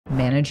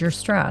manage your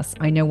stress.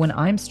 I know when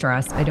I'm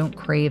stressed, I don't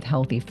crave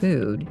healthy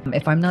food.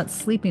 If I'm not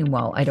sleeping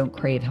well, I don't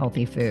crave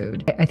healthy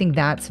food. I think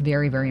that's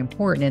very, very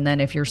important. And then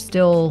if you're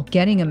still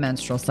getting a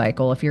menstrual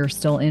cycle, if you're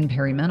still in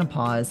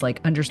perimenopause, like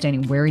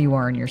understanding where you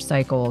are in your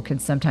cycle can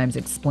sometimes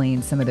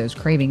explain some of those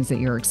cravings that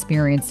you're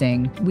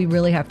experiencing. We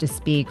really have to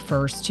speak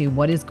first to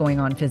what is going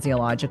on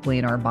physiologically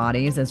in our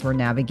bodies as we're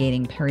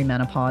navigating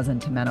perimenopause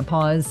into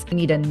menopause. We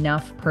need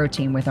enough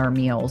protein with our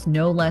meals,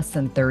 no less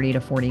than 30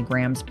 to 40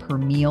 grams per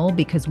meal,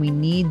 because we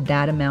need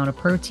that amount of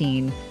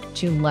protein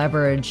to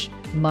leverage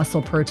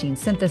muscle protein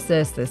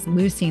synthesis, this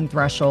leucine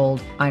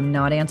threshold. I'm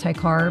not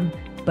anti-carb,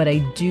 but I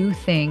do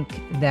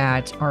think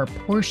that our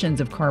portions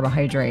of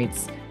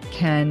carbohydrates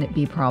can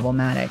be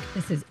problematic.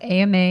 This is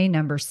AMA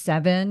number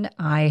 7.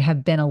 I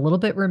have been a little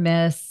bit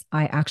remiss.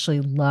 I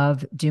actually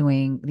love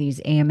doing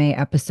these AMA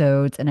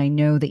episodes, and I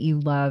know that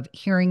you love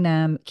hearing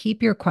them.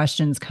 Keep your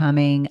questions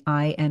coming.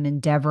 I am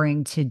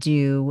endeavoring to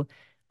do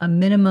a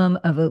minimum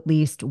of at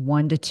least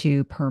 1 to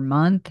 2 per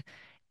month.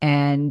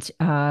 And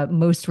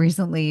most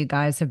recently, you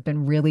guys have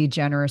been really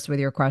generous with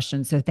your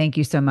questions. So thank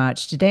you so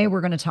much. Today, we're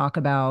going to talk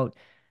about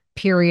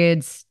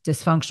periods,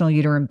 dysfunctional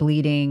uterine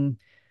bleeding,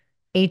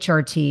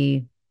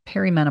 HRT,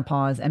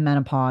 perimenopause and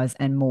menopause,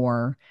 and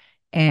more.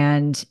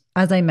 And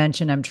as I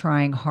mentioned, I'm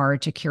trying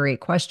hard to curate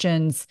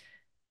questions.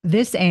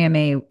 This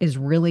AMA is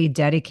really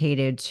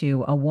dedicated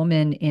to a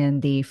woman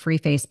in the free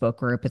Facebook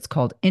group. It's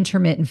called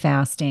Intermittent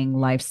Fasting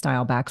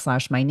Lifestyle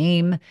 / my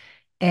name.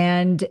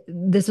 And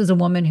this is a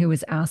woman who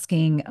was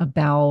asking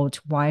about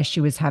why she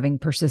was having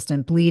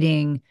persistent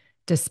bleeding,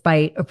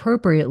 despite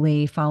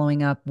appropriately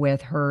following up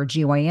with her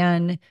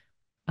GYN.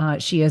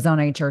 She is on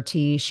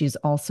HRT. She's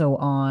also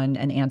on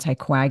an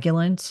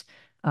anticoagulant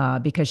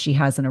because she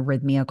has an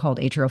arrhythmia called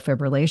atrial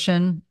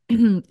fibrillation.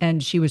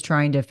 And she was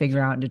trying to figure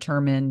out and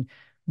determine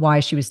why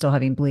she was still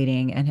having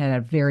bleeding and had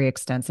a very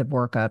extensive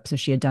workup. So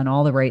she had done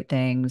all the right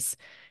things.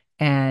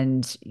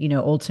 And,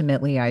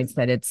 ultimately I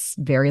said, it's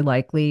very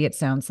likely, it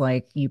sounds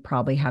like you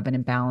probably have an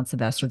imbalance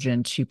of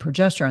estrogen to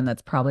progesterone.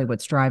 That's probably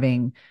what's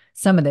driving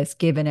some of this,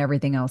 given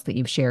everything else that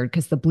you've shared,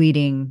 because the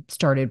bleeding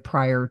started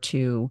prior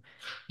to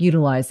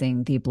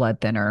utilizing the blood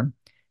thinner.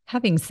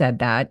 Having said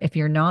that, if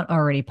you're not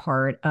already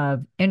part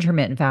of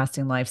Intermittent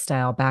Fasting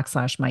Lifestyle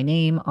 / my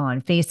name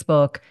on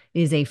Facebook,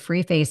 it is a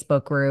free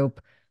Facebook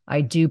group.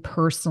 I do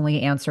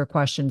personally answer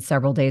questions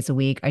several days a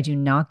week. I do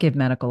not give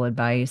medical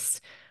advice.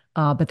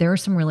 But there are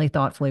some really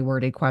thoughtfully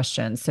worded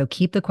questions. So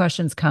keep the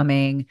questions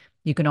coming.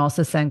 You can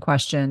also send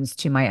questions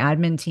to my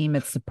admin team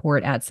at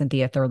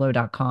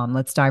support@cynthiathurlow.com.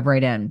 Let's dive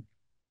right in.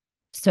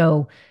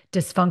 So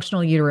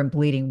dysfunctional uterine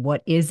bleeding,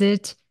 what is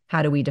it?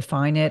 How do we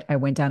define it? I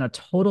went down a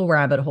total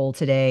rabbit hole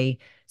today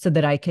so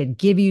that I could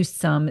give you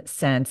some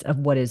sense of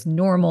what is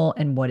normal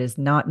and what is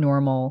not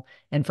normal.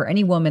 And for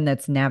any woman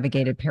that's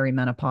navigated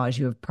perimenopause,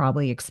 you have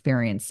probably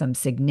experienced some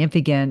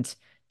significant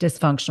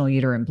dysfunctional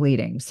uterine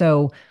bleeding.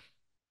 So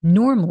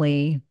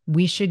normally,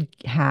 we should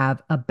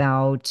have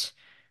about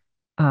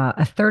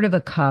a third of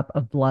a cup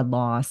of blood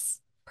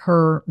loss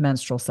per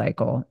menstrual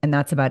cycle, and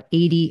that's about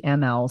 80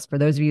 mLs. For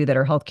those of you that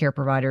are healthcare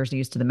providers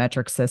used to the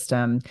metric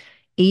system,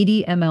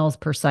 80 mLs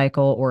per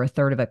cycle, or a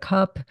third of a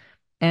cup.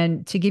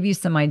 And to give you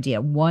some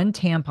idea, one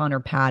tampon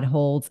or pad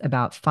holds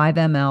about 5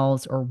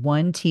 mLs, or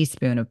 1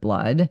 teaspoon of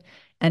blood,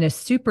 and a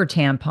super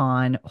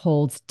tampon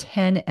holds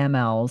 10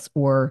 mLs,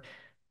 or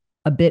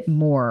a bit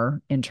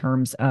more in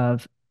terms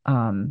of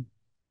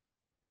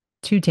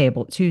 2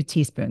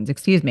 teaspoons,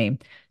 excuse me.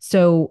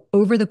 So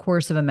over the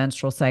course of a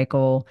menstrual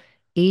cycle,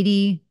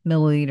 80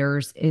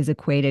 milliliters is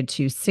equated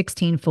to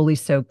 16 fully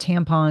soaked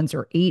tampons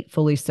or 8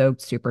 fully soaked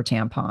super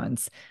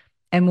tampons.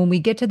 And when we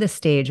get to the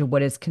stage of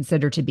what is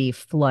considered to be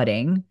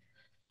flooding,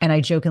 and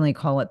I jokingly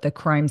call it the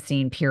crime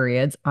scene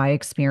periods, I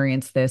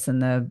experienced this in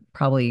the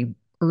probably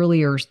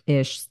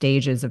earlier-ish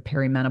stages of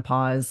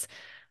perimenopause.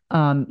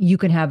 You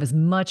can have as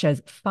much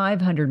as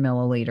 500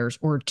 milliliters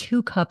or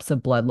 2 cups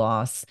of blood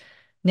loss.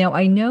 Now,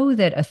 I know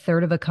that a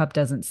third of a cup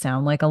doesn't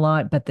sound like a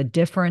lot, but the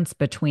difference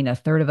between a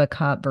third of a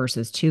cup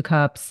versus 2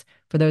 cups,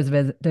 for those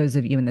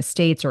of you in the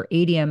States, or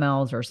 80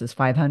 mLs versus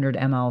 500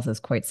 mLs,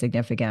 is quite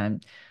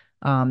significant.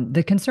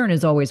 The concern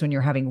is always when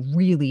you're having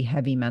really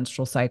heavy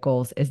menstrual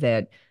cycles is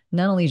that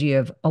not only do you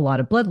have a lot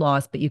of blood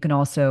loss, but you can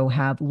also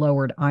have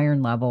lowered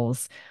iron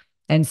levels.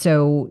 And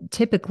so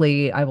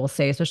typically, I will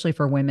say, especially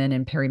for women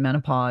in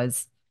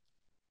perimenopause,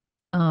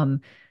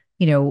 um,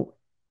 you know,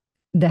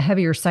 the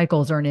heavier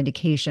cycles are an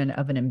indication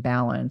of an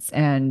imbalance.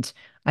 And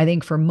I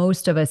think for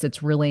most of us,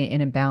 it's really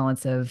an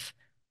imbalance of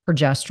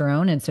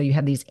progesterone. And so you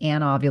have these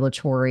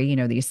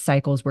anovulatory, these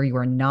cycles where you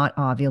are not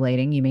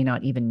ovulating. You may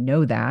not even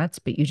know that,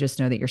 but you just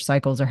know that your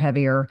cycles are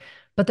heavier.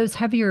 But those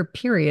heavier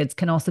periods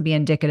can also be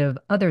indicative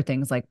of other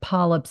things like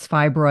polyps,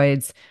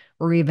 fibroids,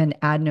 or even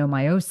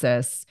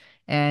adenomyosis.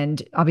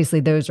 And obviously,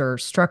 those are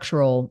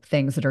structural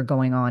things that are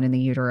going on in the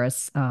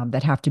uterus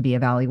that have to be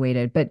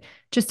evaluated. But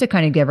just to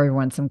kind of give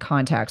everyone some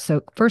context.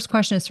 So, first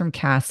question is from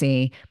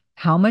Cassie.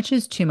 How much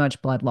is too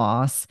much blood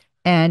loss?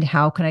 And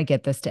how can I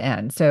get this to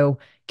end? So,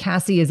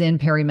 Cassie is in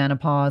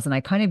perimenopause, and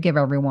I kind of give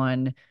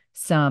everyone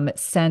some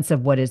sense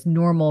of what is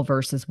normal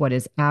versus what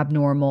is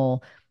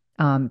abnormal.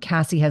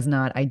 Cassie has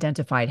not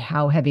identified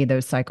how heavy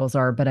those cycles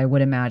are, but I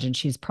would imagine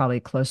she's probably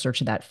closer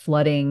to that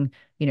flooding,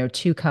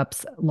 2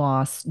 cups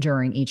loss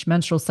during each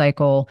menstrual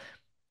cycle.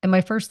 And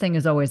my first thing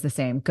is always the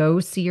same. Go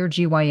see your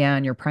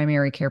GYN, your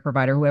primary care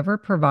provider, whoever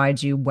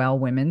provides you well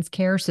women's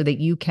care so that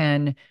you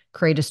can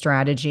create a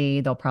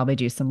strategy. They'll probably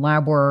do some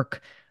lab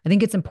work. I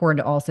think it's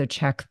important to also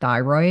check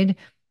thyroid.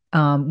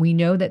 We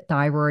know that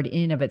thyroid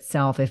in and of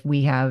itself, if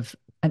we have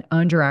an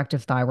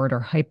underactive thyroid or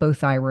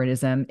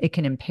hypothyroidism, it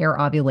can impair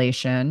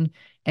ovulation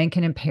and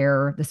can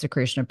impair the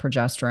secretion of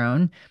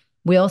progesterone.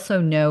 We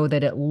also know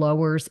that it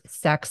lowers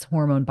sex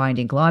hormone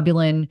binding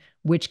globulin,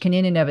 which can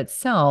in and of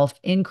itself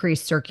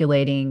increase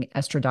circulating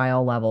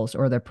estradiol levels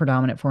or the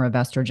predominant form of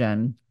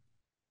estrogen.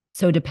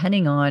 So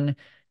depending on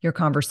your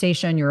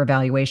conversation, your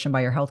evaluation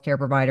by your healthcare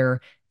provider,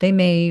 they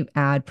may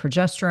add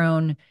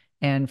progesterone.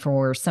 And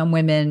for some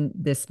women,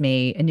 this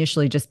may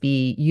initially just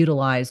be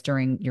utilized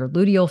during your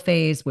luteal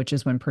phase, which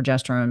is when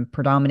progesterone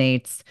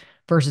predominates,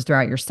 versus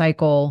throughout your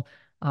cycle.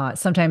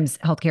 Sometimes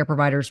healthcare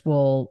providers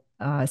will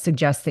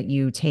suggest that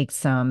you take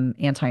some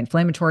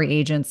anti-inflammatory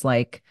agents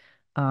like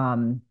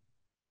Aleve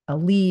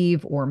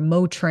or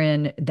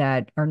Motrin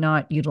that are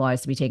not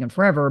utilized to be taken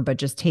forever, but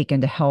just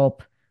taken to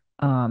help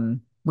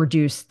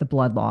reduce the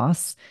blood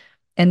loss.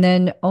 And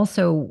then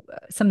also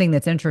something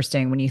that's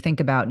interesting when you think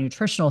about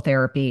nutritional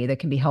therapy that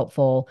can be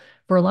helpful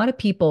for a lot of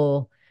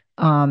people,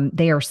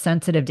 they are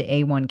sensitive to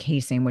A1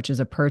 casein, which is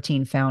a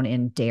protein found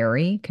in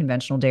dairy,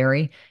 conventional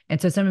dairy.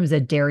 And so sometimes a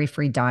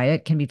dairy-free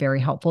diet can be very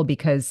helpful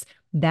because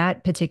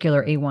that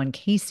particular A1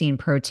 casein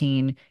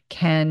protein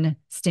can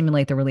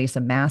stimulate the release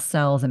of mast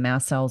cells, and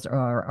mast cells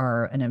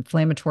are an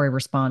inflammatory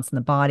response in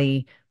the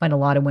body. Find a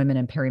lot of women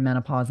in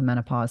perimenopause and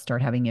menopause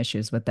start having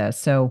issues with this.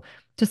 So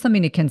just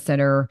something to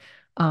consider.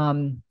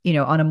 On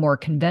a more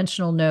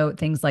conventional note,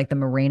 things like the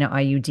Mirena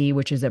IUD,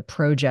 which is a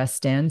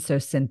progestin, so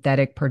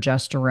synthetic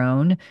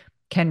progesterone,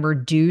 can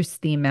reduce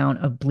the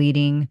amount of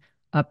bleeding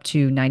up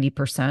to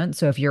 90%.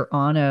 So if you're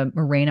on a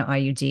Mirena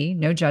IUD,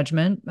 no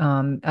judgment.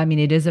 I mean,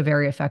 it is a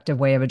very effective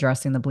way of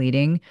addressing the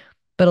bleeding,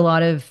 but a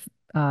lot of,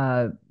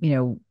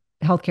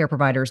 healthcare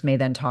providers may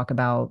then talk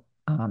about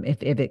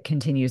if it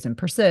continues and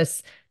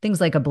persists,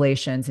 things like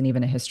ablations and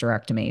even a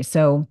hysterectomy.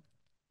 So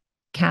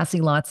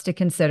Cassie, lots to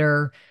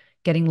consider.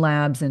 Getting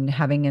labs and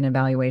having an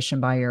evaluation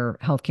by your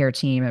healthcare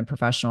team and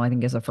professional, I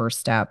think, is a first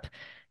step.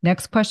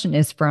 Next question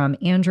is from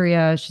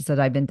Andrea. She said,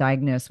 I've been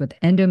diagnosed with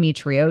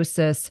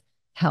endometriosis.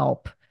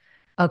 Help.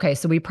 Okay,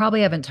 so we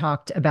probably haven't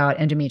talked about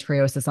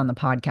endometriosis on the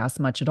podcast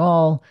much at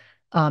all.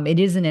 It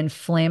is an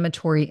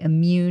inflammatory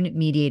immune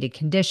mediated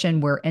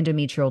condition where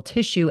endometrial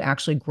tissue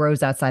actually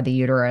grows outside the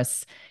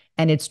uterus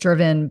and it's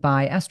driven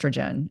by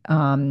estrogen.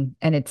 And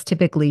it's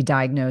typically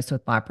diagnosed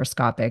with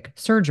laparoscopic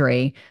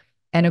surgery.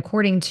 And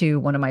according to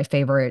one of my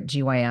favorite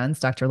GYNs,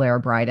 Dr. Lara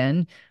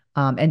Bryden,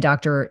 and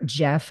Dr.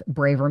 Jeff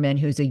Braverman,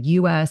 who's a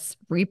US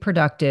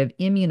reproductive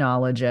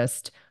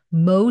immunologist,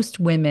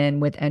 most women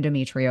with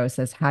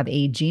endometriosis have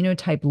a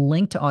genotype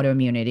linked to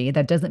autoimmunity.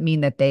 That doesn't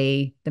mean that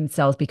they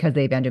themselves, because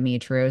they have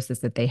endometriosis,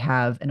 that they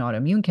have an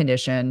autoimmune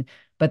condition,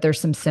 but there's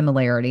some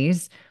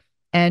similarities.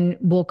 And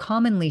we'll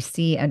commonly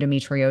see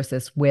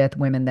endometriosis with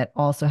women that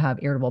also have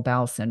irritable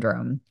bowel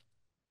syndrome.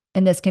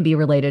 And this can be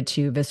related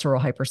to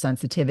visceral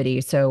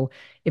hypersensitivity. So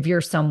if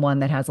you're someone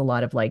that has a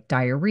lot of like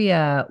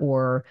diarrhea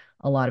or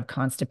a lot of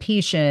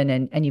constipation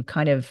and you've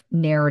kind of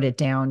narrowed it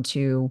down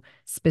to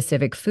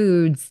specific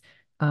foods,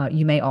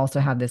 you may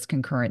also have this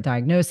concurrent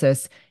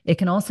diagnosis. It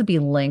can also be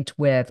linked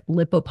with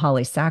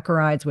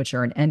lipopolysaccharides, which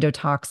are an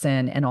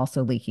endotoxin, and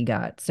also leaky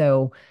gut.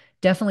 So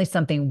definitely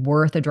something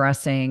worth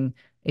addressing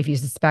if you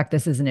suspect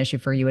this is an issue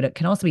for you. It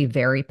can also be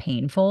very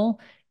painful,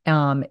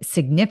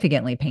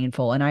 significantly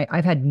painful. And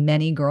I've had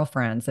many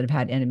girlfriends that have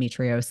had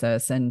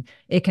endometriosis, and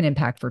it can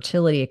impact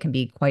fertility. It can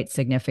be quite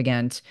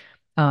significant.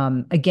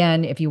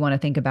 Again, if you want to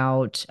think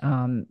about,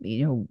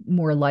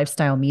 more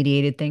lifestyle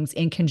mediated things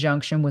in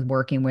conjunction with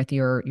working with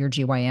your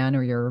GYN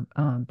or your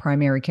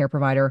primary care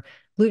provider,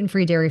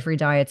 gluten-free, dairy-free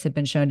diets have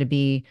been shown to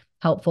be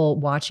helpful.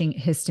 Watching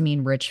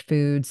histamine-rich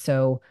foods.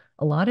 So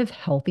a lot of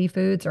healthy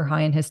foods are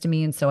high in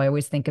histamine. So I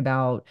always think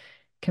about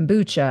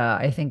kombucha.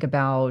 I think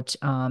about,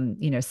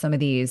 some of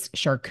these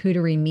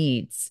charcuterie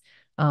meats,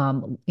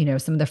 some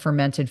of the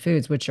fermented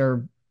foods, which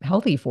are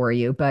healthy for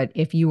you. But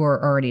if you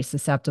are already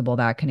susceptible,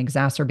 that can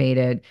exacerbate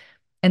it.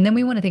 And then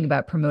we want to think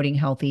about promoting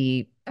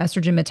healthy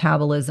estrogen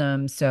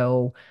metabolism.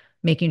 So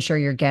making sure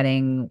you're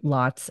getting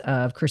lots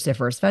of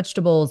cruciferous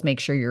vegetables, make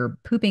sure you're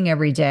pooping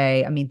every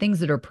day. I mean,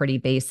 things that are pretty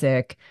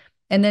basic.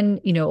 And then,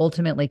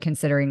 ultimately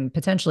considering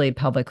potentially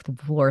pelvic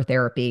floor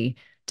therapy,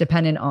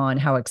 dependent on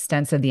how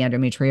extensive the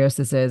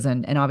endometriosis is.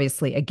 And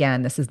obviously,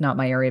 again, this is not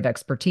my area of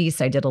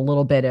expertise. I did a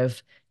little bit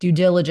of due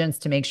diligence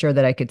to make sure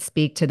that I could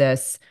speak to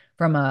this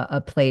from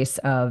a place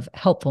of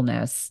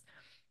helpfulness.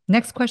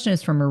 Next question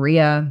is from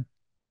Maria.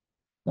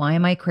 Why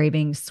am I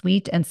craving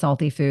sweet and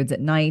salty foods at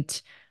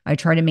night? I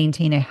try to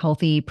maintain a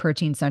healthy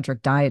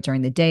protein-centric diet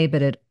during the day,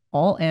 but it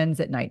all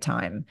ends at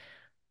nighttime.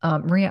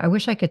 Maria, I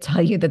wish I could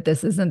tell you that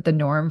this isn't the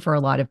norm for a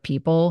lot of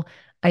people.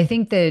 I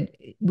think that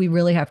we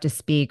really have to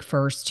speak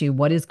first to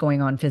what is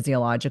going on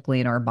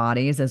physiologically in our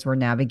bodies as we're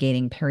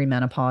navigating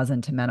perimenopause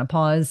into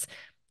menopause.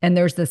 And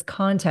there's this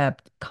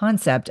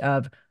concept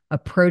of a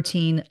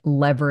protein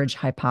leverage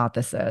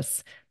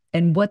hypothesis.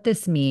 And what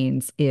this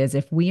means is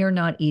if we are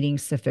not eating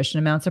sufficient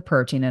amounts of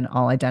protein, and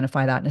I'll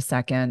identify that in a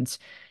second,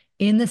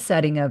 in the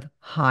setting of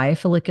high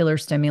follicular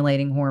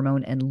stimulating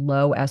hormone and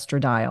low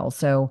estradiol.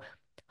 So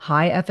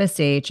high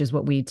FSH is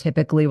what we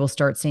typically will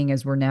start seeing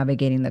as we're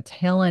navigating the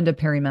tail end of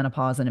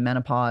perimenopause and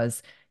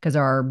menopause because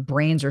our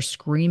brains are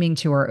screaming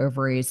to our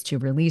ovaries to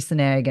release an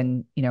egg.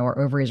 And, our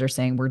ovaries are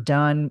saying, we're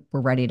done, we're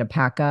ready to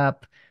pack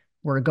up,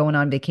 we're going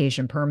on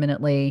vacation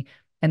permanently.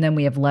 And then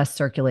we have less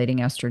circulating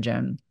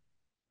estrogen.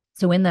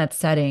 So, in that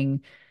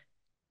setting,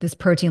 this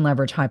protein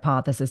leverage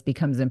hypothesis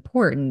becomes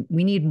important.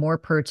 We need more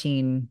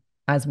protein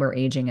as we're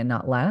aging and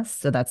not less.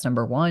 So that's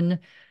number one.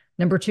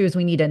 Number two is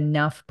we need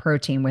enough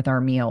protein with our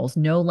meals,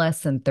 no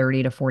less than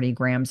 30 to 40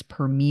 grams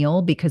per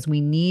meal, because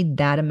we need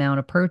that amount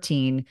of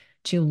protein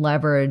to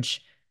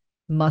leverage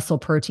muscle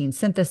protein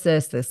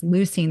synthesis, this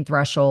leucine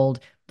threshold.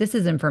 This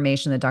is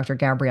information that Dr.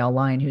 Gabrielle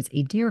Line, who's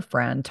a dear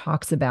friend,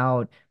 talks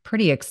about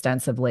pretty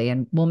extensively.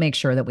 And we'll make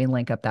sure that we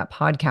link up that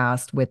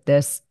podcast with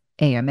this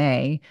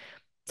AMA.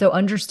 So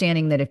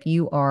understanding that if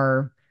you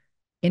are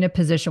in a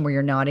position where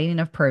you're not eating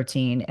enough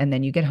protein and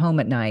then you get home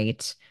at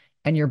night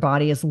and your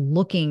body is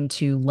looking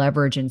to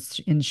leverage and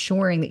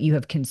ensuring that you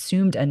have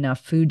consumed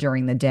enough food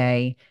during the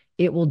day,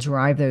 it will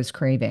drive those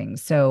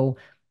cravings. So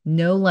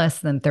no less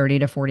than 30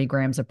 to 40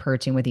 grams of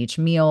protein with each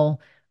meal.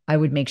 I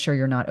would make sure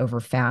you're not over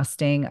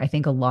fasting. I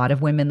think a lot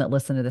of women that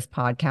listen to this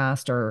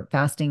podcast are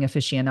fasting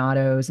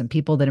aficionados and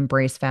people that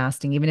embrace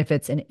fasting, even if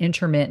it's an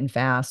intermittent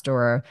fast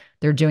or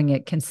they're doing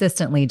it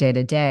consistently day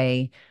to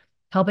day,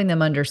 helping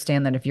them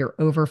understand that if you're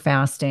over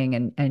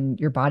fasting and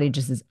your body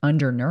just is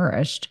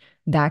undernourished,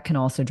 that can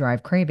also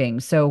drive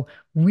cravings. So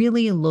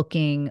really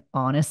looking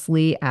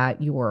honestly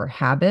at your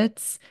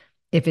habits,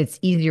 if it's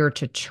easier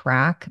to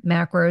track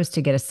macros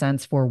to get a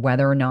sense for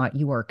whether or not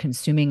you are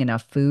consuming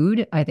enough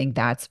food, I think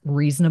that's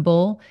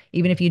reasonable.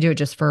 Even if you do it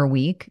just for a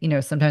week,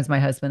 sometimes my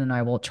husband and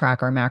I will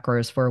track our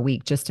macros for a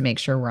week just to make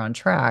sure we're on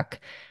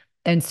track.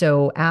 And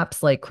so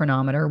apps like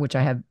Chronometer, which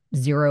I have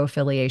zero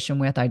affiliation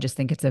with, I just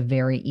think it's a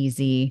very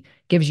easy,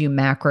 gives you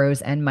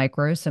macros and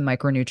micros. So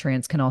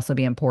micronutrients can also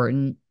be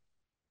important.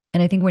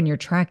 And I think when you're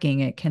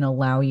tracking, it can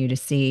allow you to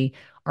see,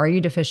 are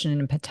you deficient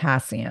in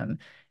potassium?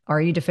 Are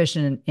you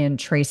deficient in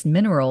trace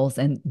minerals?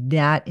 And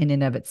that in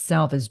and of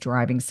itself is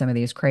driving some of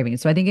these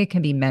cravings. So I think it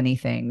can be many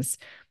things.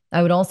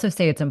 I would also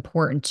say it's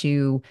important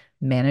to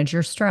manage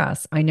your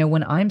stress. I know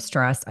when I'm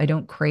stressed, I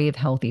don't crave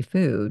healthy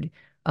food.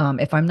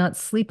 If I'm not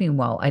sleeping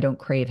well, I don't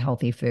crave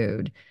healthy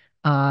food.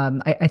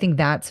 I think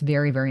that's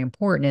very, very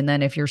important. And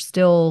then if you're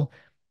still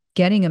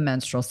getting a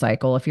menstrual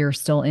cycle, if you're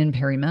still in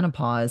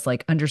perimenopause,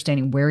 like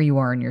understanding where you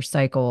are in your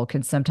cycle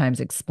can sometimes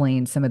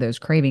explain some of those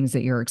cravings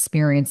that you're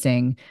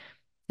experiencing.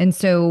 And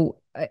so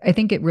I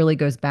think it really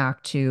goes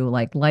back to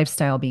like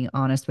lifestyle, being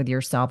honest with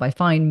yourself. I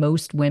find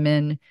most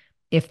women,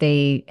 if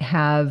they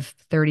have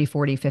 30,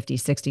 40, 50,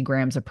 60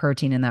 grams of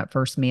protein in that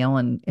first meal,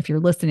 and if you're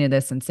listening to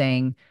this and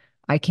saying,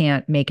 I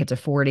can't make it to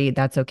 40,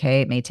 that's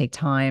okay. It may take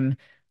time.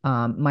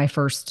 My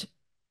first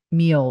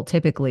meal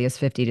typically is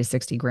 50 to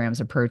 60 grams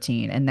of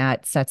protein, and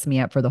that sets me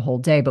up for the whole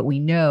day. But we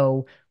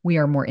know we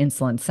are more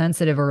insulin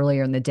sensitive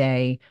earlier in the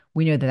day.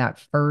 We know that that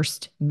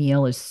first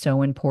meal is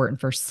so important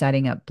for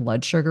setting up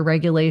blood sugar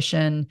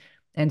regulation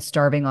and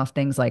starving off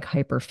things like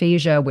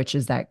hyperphagia, which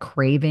is that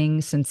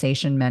craving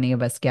sensation many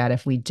of us get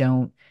if we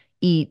don't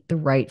eat the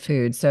right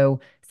food.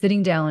 So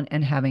sitting down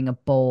and having a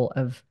bowl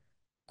of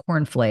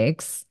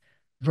cornflakes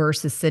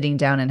versus sitting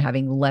down and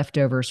having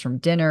leftovers from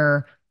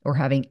dinner or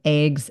having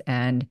eggs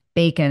and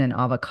bacon and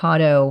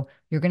avocado,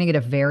 you're going to get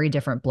a very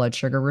different blood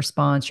sugar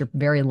response. You're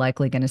very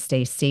likely going to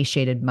stay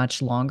satiated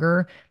much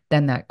longer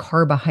than that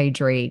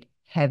carbohydrate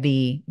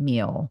heavy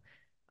meal.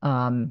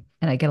 And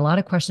I get a lot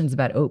of questions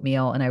about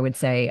oatmeal, and I would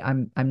say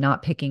I'm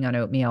not picking on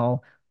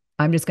oatmeal.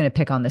 I'm just going to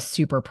pick on the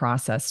super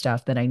processed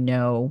stuff that I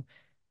know,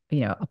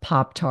 a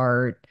Pop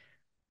Tart,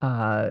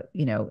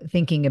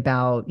 thinking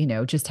about,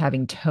 just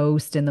having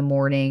toast in the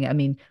morning. I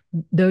mean,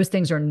 those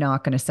things are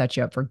not going to set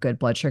you up for good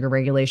blood sugar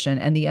regulation.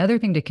 And the other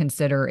thing to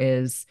consider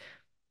is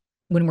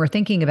when we're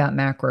thinking about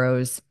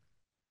macros,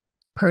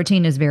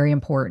 protein is very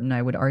important.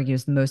 I would argue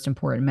is the most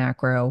important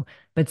macro.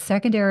 But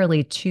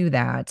secondarily to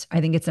that,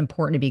 I think it's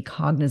important to be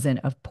cognizant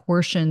of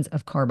portions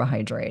of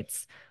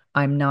carbohydrates.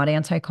 I'm not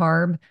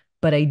anti-carb,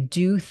 but I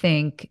do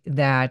think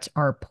that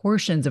our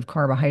portions of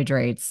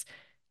carbohydrates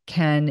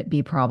can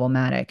be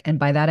problematic. And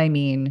by that, I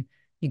mean,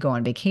 you go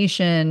on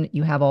vacation,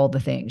 you have all the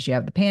things. You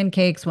have the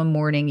pancakes one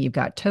morning, you've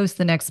got toast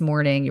the next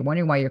morning, you're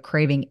wondering why you're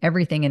craving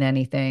everything and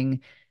anything.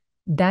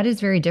 That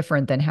is very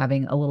different than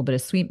having a little bit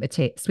of sweet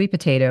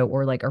potato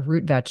or like a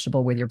root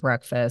vegetable with your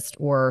breakfast,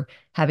 or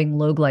having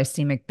low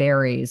glycemic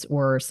berries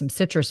or some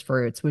citrus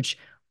fruits, which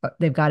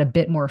they've got a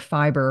bit more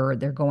fiber.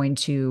 They're going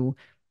to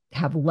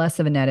have less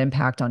of a net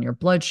impact on your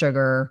blood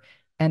sugar.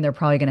 and they're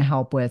probably going to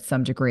help with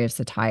some degree of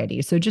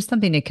satiety. So just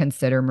something to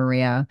consider,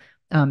 Maria.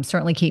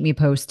 Certainly keep me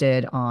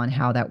posted on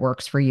how that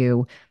works for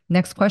you.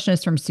 Next question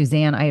is from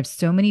Suzanne. I have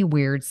so many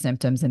weird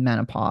symptoms in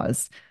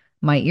menopause.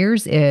 My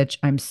ears itch,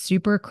 I'm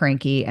super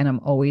cranky, and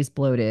I'm always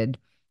bloated.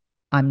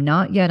 I'm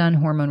not yet on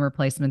hormone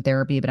replacement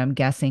therapy, but I'm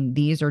guessing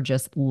these are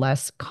just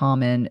less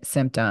common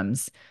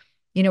symptoms.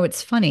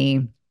 It's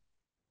funny.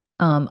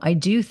 I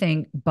do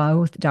think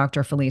both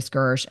Dr. Felice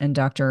Gersh and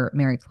Dr.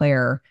 Mary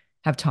Claire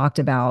have talked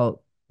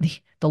about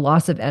the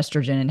loss of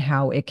estrogen and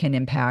how it can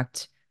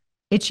impact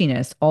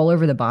itchiness all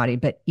over the body,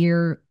 but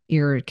ear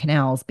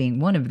canals being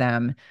one of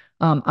them.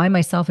 I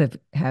myself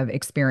have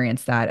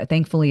experienced that.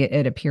 Thankfully,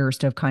 it appears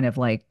to have kind of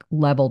like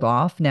leveled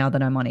off now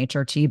that I'm on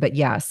HRT. But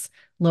yes,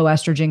 low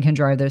estrogen can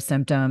drive those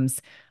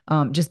symptoms.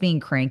 Just being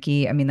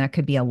cranky. I mean, that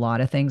could be a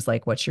lot of things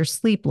like what's your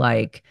sleep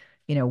like?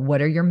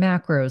 What are your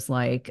macros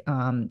like?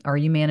 Are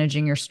you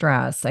managing your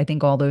stress? I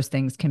think all those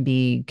things can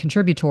be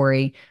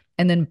contributory.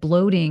 And then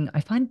bloating,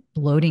 I find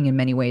bloating in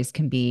many ways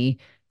can be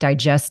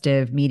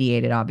digestive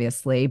mediated,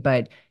 obviously,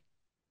 but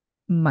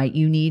might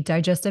you need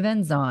digestive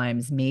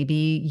enzymes?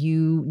 Maybe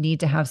you need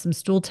to have some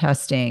stool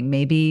testing.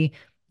 Maybe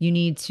you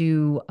need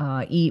to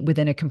eat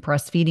within a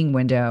compressed feeding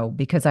window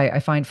because I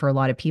find for a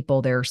lot of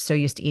people, they're so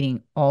used to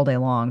eating all day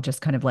long,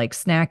 just kind of like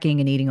snacking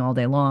and eating all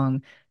day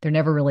long. They're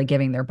never really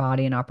giving their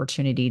body an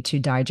opportunity to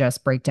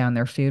digest, break down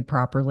their food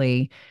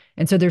properly.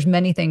 And so there's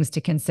many things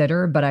to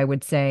consider, but I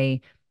would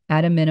say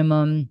at a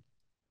minimum,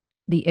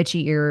 the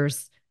itchy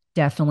ears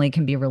definitely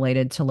can be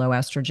related to low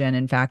estrogen.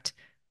 In fact,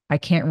 I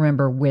can't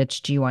remember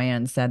which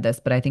GYN said this,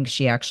 but I think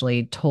she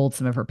actually told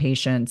some of her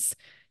patients,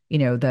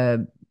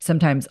 the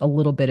sometimes a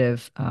little bit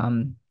of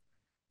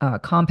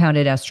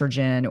compounded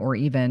estrogen or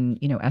even,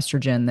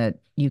 estrogen that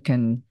you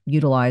can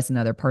utilize in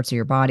other parts of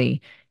your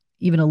body.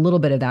 Even a little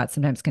bit of that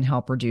sometimes can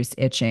help reduce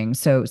itching.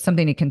 So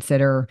something to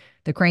consider.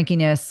 The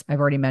crankiness, I've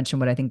already mentioned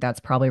what I think that's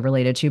probably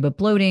related to, but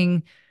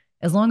bloating,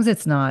 as long as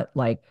it's not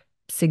like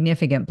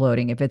significant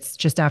bloating, if it's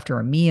just after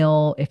a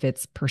meal, if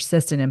it's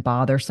persistent and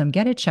bothersome,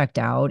 get it checked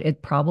out.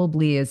 It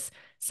probably is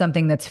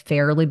something that's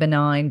fairly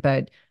benign,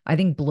 but I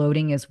think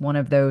bloating is one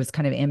of those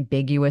kind of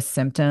ambiguous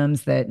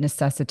symptoms that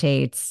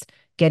necessitates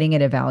getting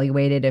it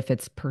evaluated if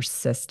it's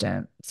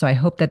persistent. So I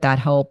hope that that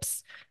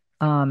helps.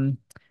 Um,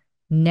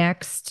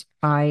 Next,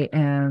 I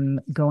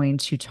am going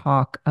to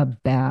talk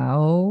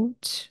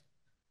about.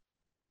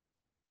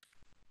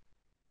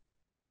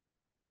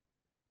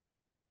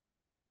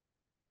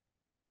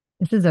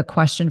 This is a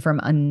question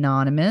from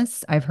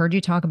Anonymous. I've heard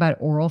you talk about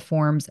oral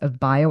forms of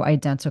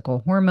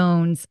bioidentical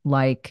hormones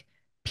like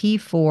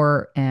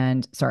P4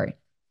 and, sorry,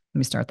 let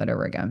me start that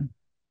over again.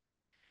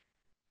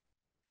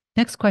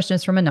 Next question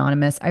is from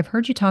Anonymous. I've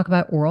heard you talk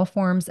about oral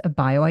forms of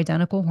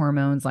bioidentical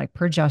hormones like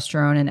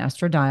progesterone and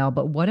estradiol,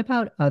 but what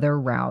about other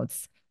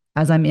routes?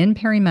 As I'm in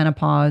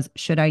perimenopause,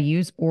 should I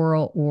use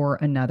oral or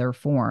another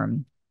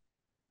form?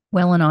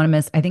 Well,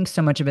 Anonymous, I think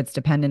so much of it's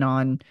dependent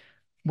on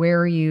where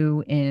are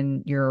you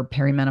in your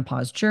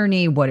perimenopause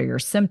journey? What are your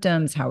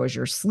symptoms? How is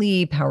your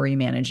sleep? How are you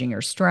managing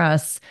your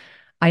stress?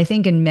 I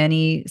think in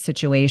many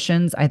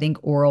situations, I think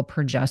oral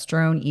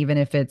progesterone, even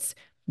if it's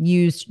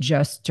used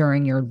just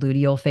during your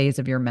luteal phase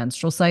of your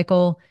menstrual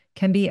cycle,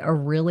 can be a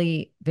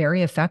really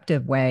very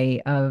effective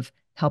way of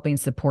helping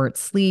support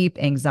sleep,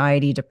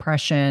 anxiety,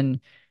 depression,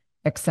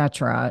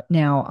 etc.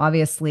 Now,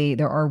 obviously,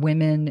 there are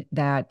women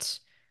that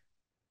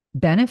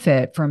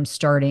benefit from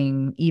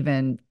starting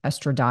even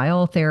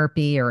estradiol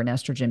therapy or an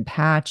estrogen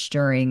patch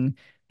during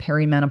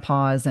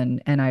perimenopause.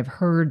 And I've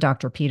heard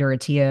Dr. Peter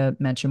Attia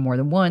mention more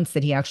than once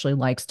that he actually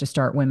likes to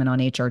start women on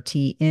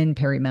HRT in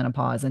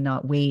perimenopause and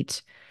not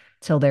wait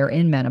till they're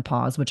in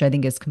menopause, which I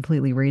think is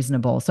completely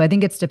reasonable. So I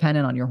think it's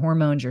dependent on your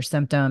hormones, your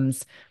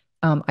symptoms.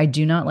 I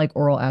do not like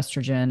oral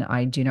estrogen.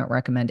 I do not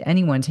recommend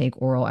anyone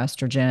take oral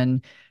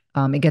estrogen.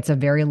 It gets a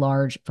very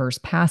large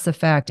first pass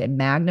effect. It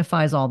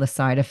magnifies all the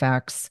side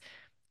effects.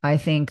 I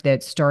think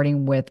that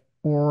starting with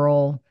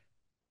oral,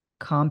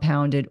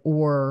 compounded,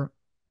 or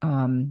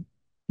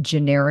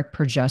generic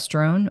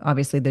progesterone,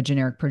 obviously the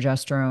generic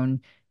progesterone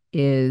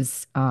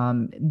is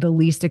the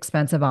least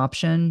expensive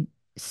option,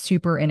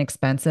 super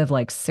inexpensive,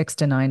 like $6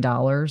 to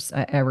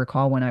 $9. I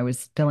recall when I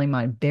was filling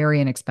mine, very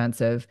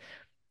inexpensive.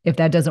 If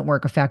that doesn't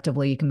work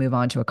effectively, you can move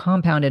on to a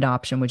compounded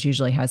option, which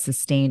usually has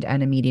sustained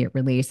and immediate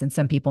release. And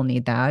some people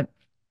need that.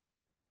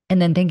 And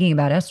then thinking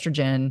about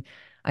estrogen,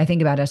 I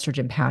think about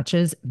estrogen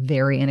patches,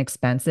 very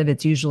inexpensive.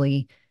 It's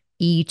usually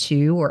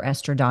E2 or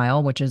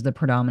estradiol, which is the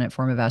predominant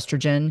form of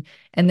estrogen.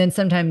 And then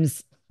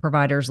sometimes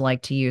providers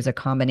like to use a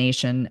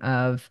combination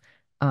of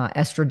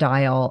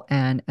estradiol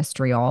and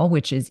estriol,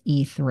 which is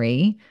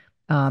E3.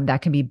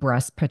 That can be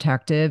breast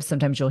protective.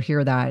 Sometimes you'll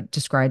hear that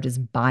described as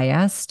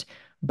biased.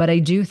 But I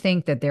do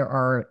think that there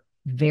are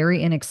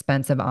very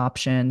inexpensive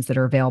options that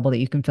are available that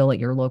you can fill at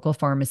your local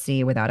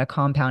pharmacy without a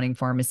compounding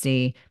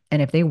pharmacy.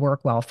 And if they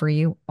work well for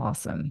you,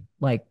 awesome.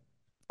 Like,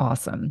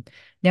 awesome.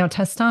 Now,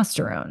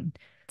 testosterone.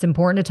 It's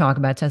important to talk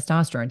about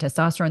testosterone.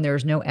 Testosterone, there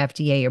is no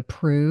FDA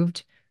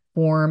approved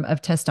form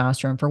of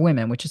testosterone for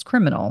women, which is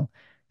criminal.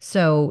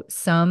 So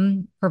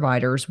some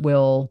providers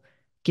will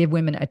give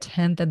women a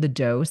tenth of the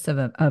dose of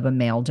a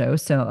male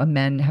dose. So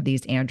men have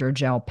these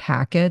androgel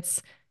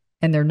packets,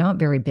 and they're not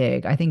very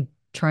big. I think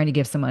trying to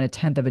give someone a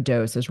tenth of a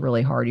dose is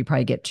really hard. You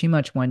probably get too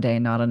much one day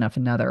and not enough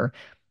another.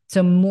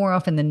 So more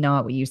often than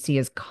not, what you see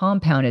is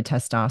compounded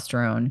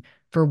testosterone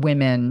for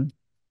women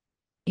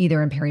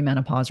either in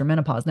perimenopause or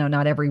menopause. Now,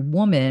 not every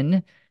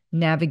woman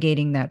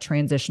navigating that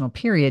transitional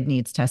period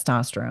needs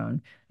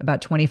testosterone.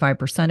 About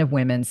 25% of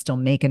women still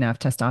make enough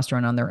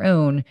testosterone on their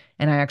own.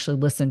 And I actually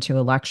listened to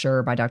a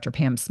lecture by Dr.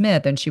 Pam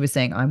Smith, and she was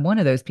saying, I'm one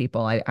of those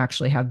people. I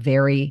actually have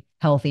very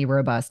healthy,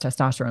 robust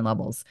testosterone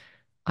levels.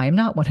 I'm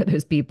not one of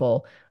those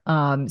people.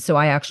 So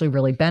I actually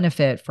really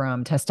benefit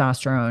from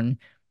testosterone,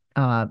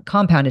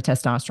 compounded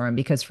testosterone,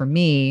 because for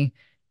me,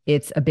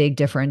 it's a big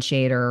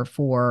differentiator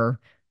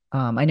for,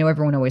 I know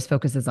everyone always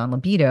focuses on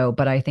libido,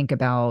 but I think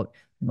about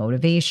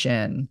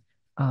motivation,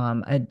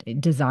 a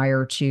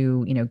desire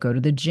to, go to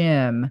the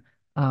gym,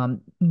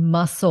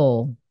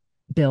 muscle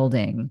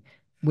building,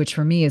 which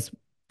for me is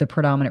the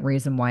predominant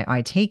reason why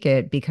I take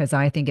it, because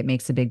I think it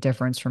makes a big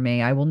difference for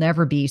me. I will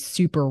never be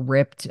super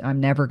ripped. I'm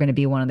never going to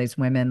be one of those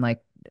women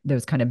like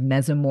those kind of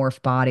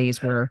mesomorph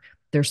bodies where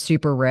they're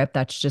super ripped.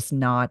 That's just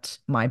not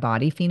my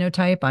body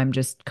phenotype. I'm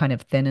just kind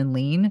of thin and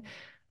lean.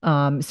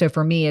 So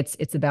for me,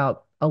 it's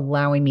about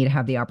allowing me to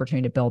have the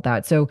opportunity to build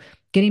that. So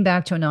getting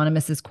back to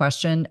Anonymous's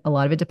question, a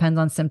lot of it depends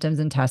on symptoms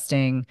and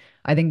testing.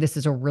 I think this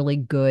is a really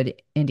good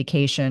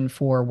indication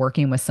for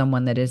working with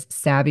someone that is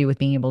savvy with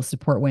being able to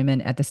support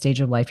women at the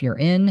stage of life you're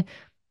in.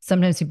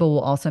 Sometimes people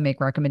will also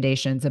make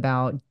recommendations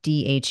about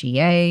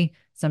DHEA,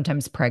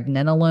 sometimes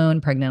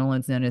pregnenolone. Pregnenolone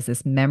is known as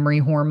this memory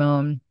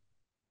hormone.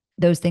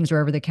 Those things are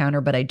over the counter,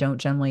 but I don't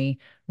generally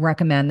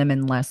recommend them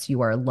unless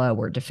you are low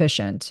or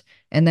deficient.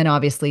 And then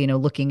obviously,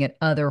 looking at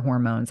other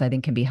hormones, I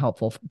think can be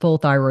helpful. Full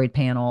thyroid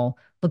panel,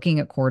 looking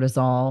at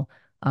cortisol,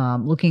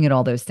 looking at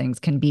all those things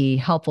can be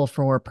helpful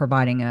for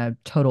providing a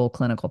total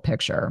clinical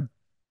picture.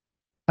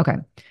 Okay.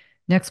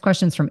 Next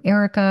question is from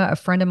Erica. A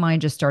friend of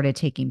mine just started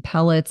taking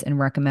pellets and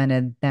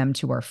recommended them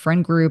to our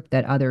friend group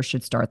that others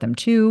should start them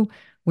too.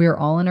 We are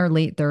all in our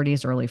late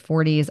 30s, early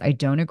 40s. I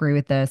don't agree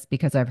with this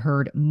because I've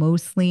heard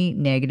mostly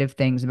negative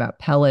things about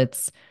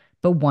pellets,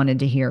 but wanted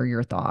to hear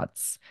your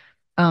thoughts.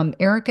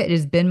 Erica, it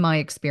has been my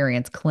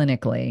experience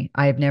clinically.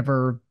 I've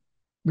never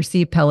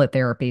received pellet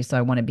therapy, so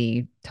I want to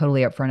be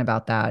totally upfront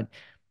about that.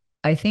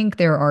 I think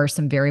there are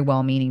some very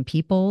well-meaning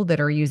people that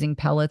are using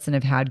pellets and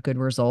have had good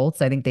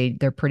results. I think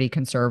they're pretty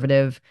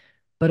conservative.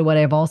 But what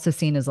I've also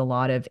seen is a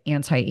lot of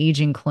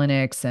anti-aging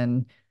clinics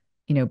and,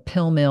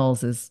 pill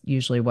mills is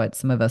usually what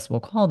some of us will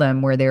call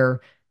them, where they're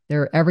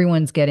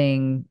everyone's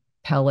getting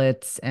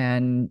pellets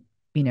and,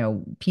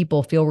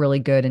 people feel really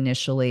good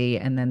initially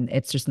and then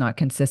it's just not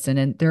consistent.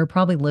 And there are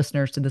probably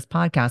listeners to this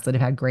podcast that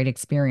have had great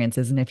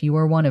experiences. And if you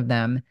are one of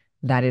them,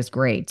 that is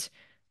great.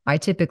 I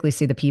typically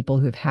see the people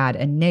who've had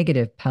a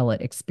negative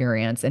pellet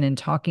experience. And in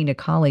talking to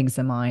colleagues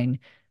of mine,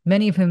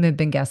 many of whom have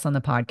been guests on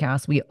the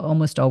podcast, we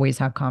almost always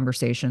have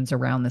conversations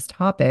around this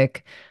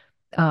topic.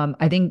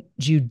 I think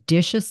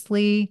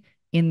judiciously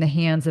in the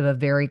hands of a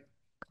very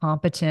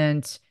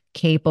competent,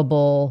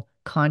 capable,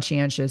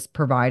 conscientious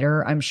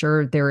provider, I'm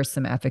sure there is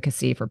some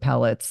efficacy for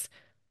pellets.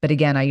 But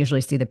again, I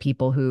usually see the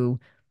people who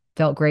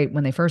felt great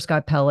when they first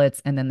got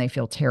pellets and then they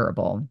feel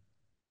terrible.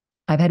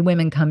 I've had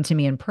women come to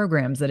me in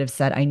programs that have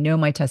said, I know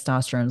my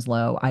testosterone's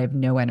low. I have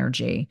no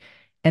energy.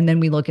 And then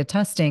we look at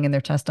testing and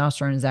their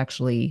testosterone is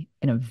actually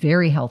in a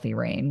very healthy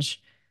range.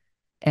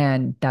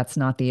 And that's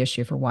not the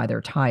issue for why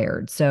they're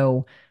tired.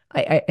 So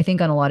I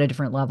think on a lot of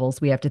different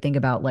levels, we have to think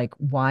about like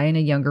why in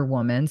a younger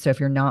woman. So if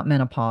you're not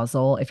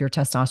menopausal, if your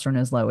testosterone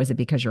is low, is it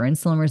because you're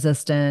insulin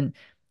resistant?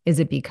 Is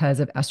it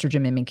because of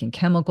estrogen mimicking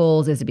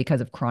chemicals? Is it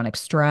because of chronic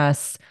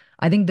stress?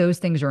 I think those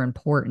things are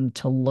important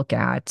to look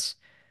at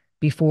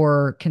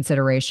before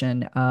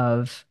consideration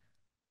of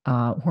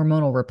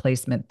hormonal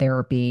replacement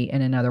therapy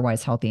in an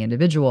otherwise healthy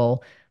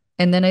individual.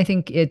 And then I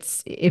think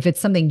if it's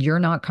something you're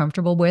not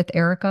comfortable with,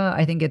 Erica,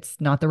 I think it's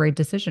not the right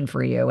decision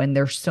for you. And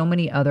there's so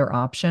many other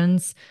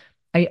options.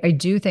 I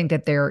do think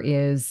that there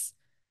is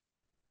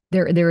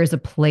a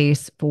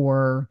place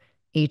for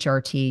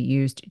HRT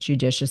used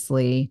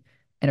judiciously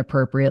and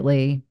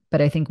appropriately, but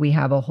I think we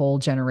have a whole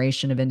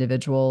generation of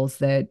individuals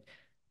that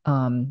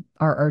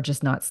are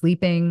just not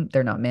sleeping.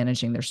 They're not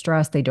managing their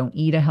stress. They don't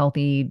eat a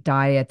healthy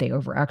diet. They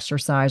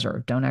overexercise or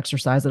don't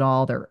exercise at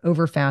all. They're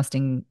over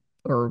fasting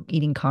or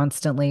eating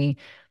constantly.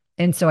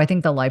 And so I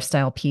think the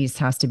lifestyle piece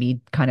has to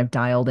be kind of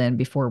dialed in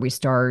before we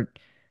start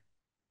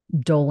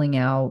doling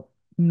out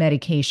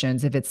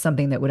medications if it's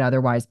something that would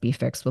otherwise be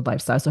fixed with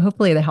lifestyle. So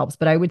hopefully that helps.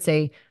 But I would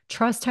say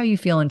trust how you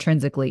feel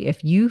intrinsically.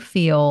 If you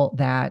feel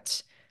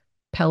that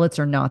pellets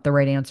are not the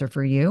right answer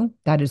for you,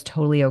 that is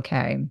totally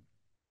okay.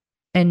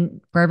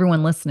 And for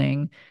everyone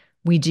listening,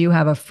 we do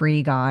have a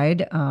free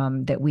guide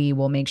that we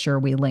will make sure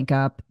we link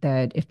up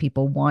that if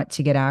people want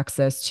to get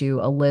access to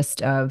a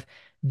list of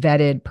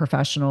vetted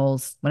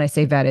professionals, when I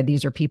say vetted,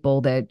 these are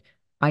people that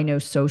I know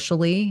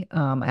socially,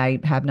 I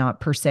have not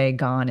per se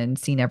gone and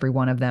seen every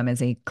one of them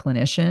as a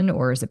clinician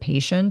or as a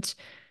patient,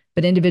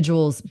 but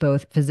individuals,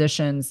 both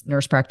physicians,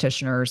 nurse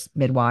practitioners,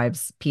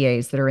 midwives,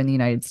 PAs that are in the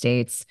United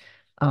States,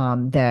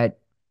 that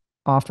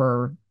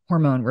offer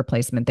hormone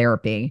replacement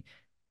therapy,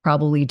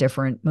 probably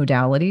different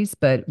modalities,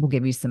 but we'll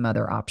give you some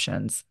other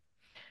options.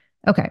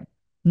 Okay.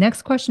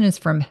 Next question is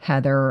from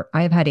Heather.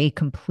 I have had a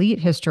complete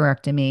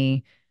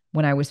hysterectomy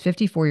when I was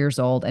 54 years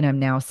old and I'm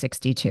now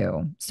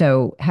 62.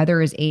 So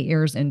Heather is 8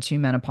 years into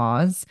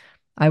menopause.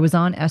 I was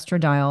on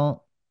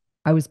estradiol.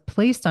 I was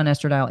placed on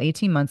estradiol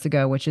 18 months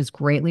ago, which has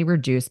greatly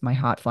reduced my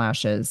hot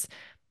flashes.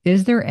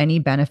 Is there any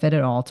benefit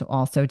at all to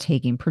also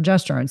taking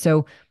progesterone?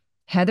 So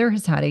Heather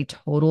has had a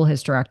total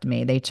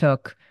hysterectomy. They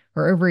took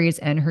her ovaries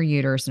and her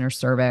uterus and her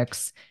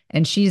cervix,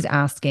 and she's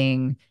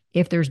asking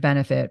if there's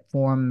benefit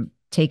from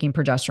taking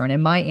progesterone.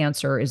 And my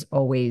answer is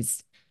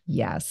always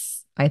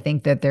yes. I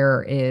think that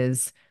there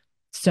is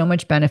so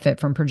much benefit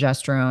from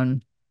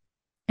progesterone.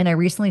 And I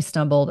recently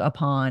stumbled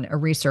upon a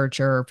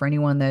researcher, for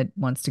anyone that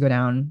wants to go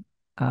down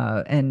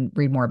and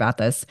read more about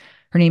this.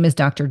 Her name is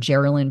Dr.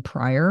 Geraldine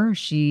Pryor.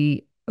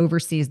 She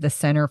oversees the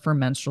Center for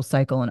Menstrual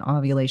Cycle and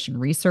Ovulation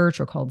Research,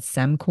 or called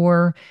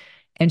SEMCOR.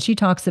 And she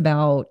talks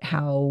about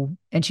how,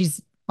 and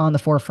she's on the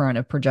forefront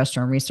of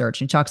progesterone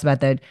research. And she talks about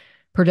that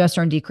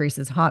progesterone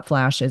decreases hot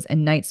flashes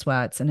and night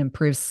sweats and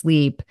improves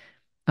sleep.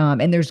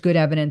 And there's good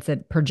evidence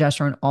that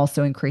progesterone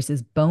also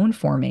increases bone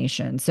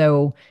formation.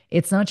 So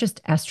it's not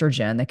just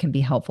estrogen that can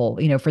be helpful.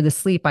 You know, for the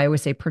sleep, I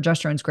always say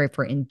progesterone is great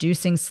for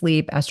inducing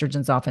sleep.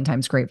 Estrogen's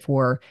oftentimes great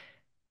for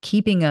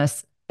keeping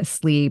us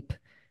asleep.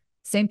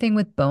 Same thing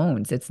with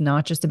bones. It's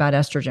not just about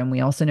estrogen.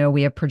 We also know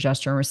we have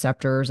progesterone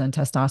receptors and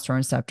testosterone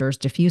receptors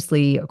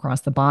diffusely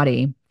across the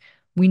body.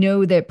 We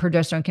know that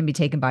progesterone can be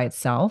taken by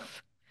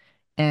itself.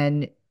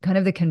 And kind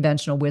of the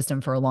conventional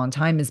wisdom for a long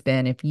time has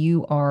been, if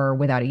you are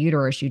without a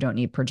uterus, you don't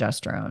need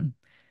progesterone.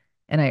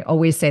 And I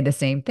always say the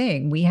same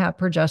thing. We have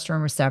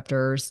progesterone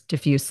receptors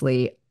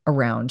diffusely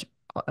around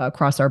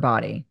across our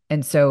body.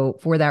 And so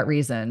for that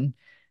reason,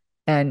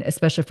 and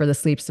especially for the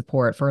sleep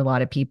support, for a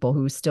lot of people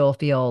who still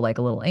feel like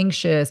a little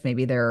anxious,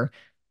 maybe they're,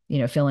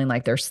 feeling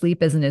like their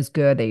sleep isn't as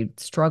good, they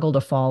struggle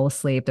to fall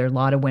asleep. There are a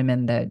lot of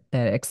women that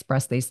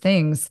express these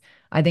things.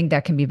 I think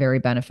that can be very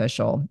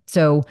beneficial.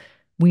 So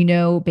we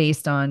know,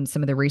 based on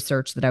some of the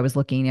research that I was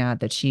looking at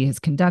that she has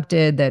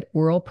conducted, that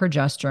oral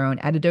progesterone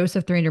at a dose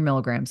of 300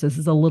 milligrams, this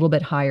is a little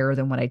bit higher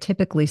than what I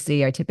typically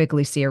see. I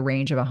typically see a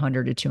range of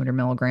 100 to 200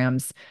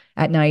 milligrams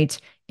at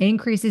night,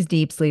 increases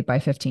deep sleep by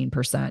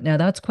 15%. Now,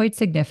 that's quite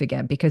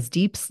significant because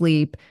deep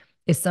sleep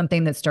is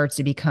something that starts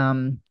to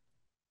become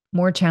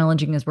more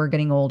challenging as we're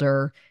getting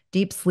older.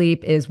 Deep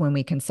sleep is when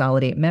we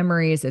consolidate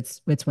memories.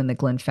 It's when the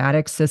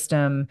glymphatic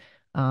system,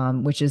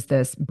 which is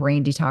this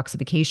brain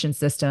detoxification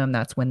system,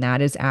 that's when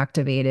that is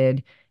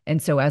activated.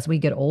 And so as we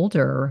get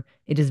older,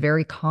 it is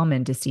very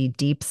common to see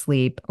deep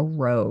sleep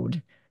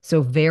erode.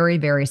 So very,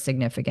 very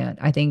significant.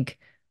 I think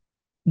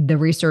the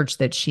research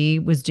that she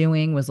was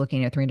doing was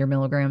looking at 300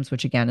 milligrams,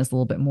 which again is a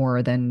little bit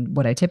more than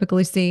what I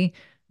typically see.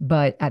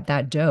 But at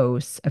that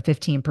dose, a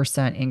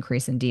 15%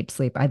 increase in deep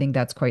sleep, I think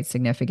that's quite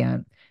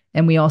significant.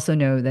 And we also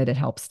know that it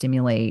helps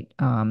stimulate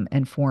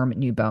and form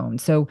new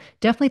bones. So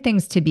definitely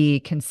things to be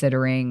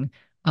considering.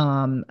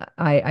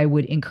 I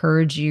would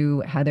encourage you,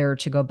 Heather,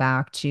 to go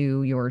back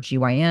to your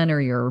GYN or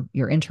your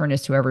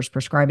internist, whoever's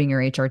prescribing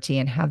your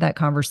HRT, and have that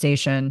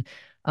conversation.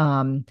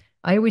 I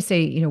always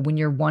say, when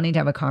you're wanting to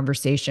have a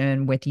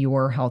conversation with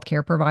your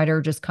healthcare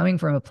provider, just coming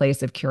from a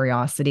place of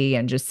curiosity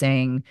and just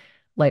saying,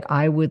 like,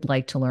 I would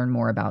like to learn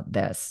more about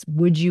this.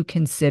 Would you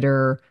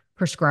consider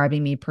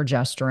prescribing me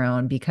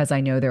progesterone? Because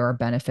I know there are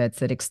benefits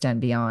that extend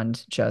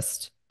beyond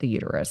just the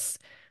uterus.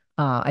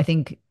 I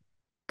think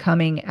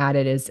coming at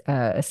it is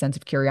a sense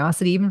of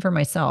curiosity, even for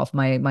myself,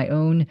 my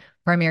own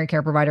primary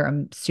care provider.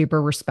 I'm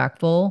super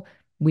respectful.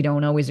 We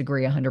don't always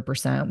agree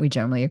 100%. We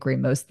generally agree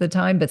most of the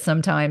time, but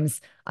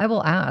sometimes I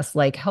will ask,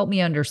 like, help me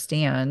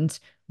understand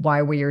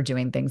why we are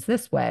doing things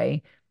this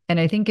way. And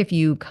I think if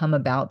you come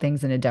about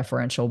things in a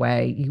deferential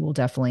way, you will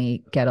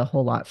definitely get a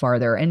whole lot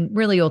farther. And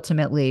really,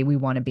 ultimately, we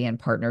want to be in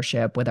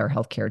partnership with our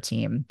healthcare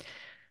team.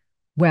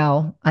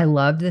 Well, I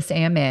love this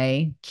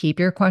AMA. Keep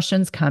your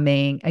questions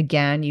coming.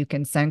 Again, you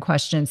can send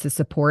questions to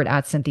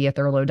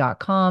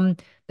support@cynthiathurlow.com.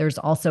 There's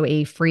also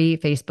a free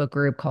Facebook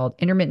group called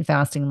Intermittent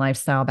Fasting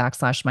Lifestyle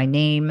 /my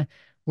name,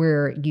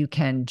 where you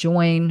can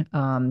join.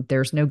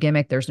 There's no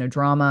gimmick, there's no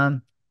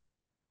drama.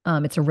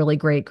 It's a really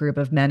great group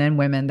of men and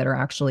women that are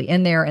actually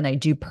in there. And I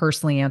do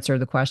personally answer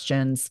the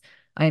questions.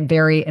 I am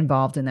very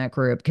involved in that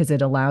group because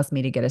it allows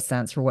me to get a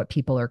sense for what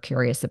people are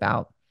curious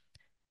about.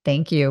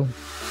 Thank you.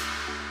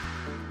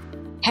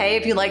 Hey,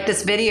 if you like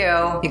this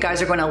video, you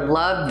guys are going to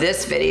love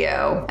this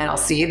video, and I'll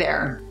see you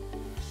there.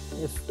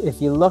 If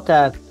you look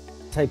at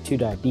type 2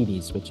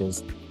 diabetes, which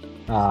is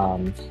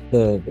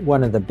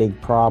one of the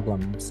big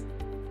problems,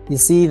 you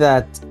see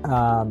that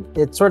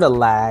it sort of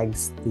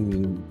lags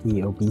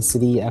the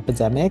obesity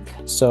epidemic.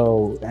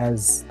 So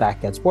as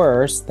that gets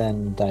worse,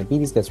 then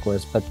diabetes gets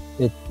worse, but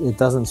it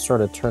doesn't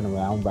sort of turn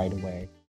around right away.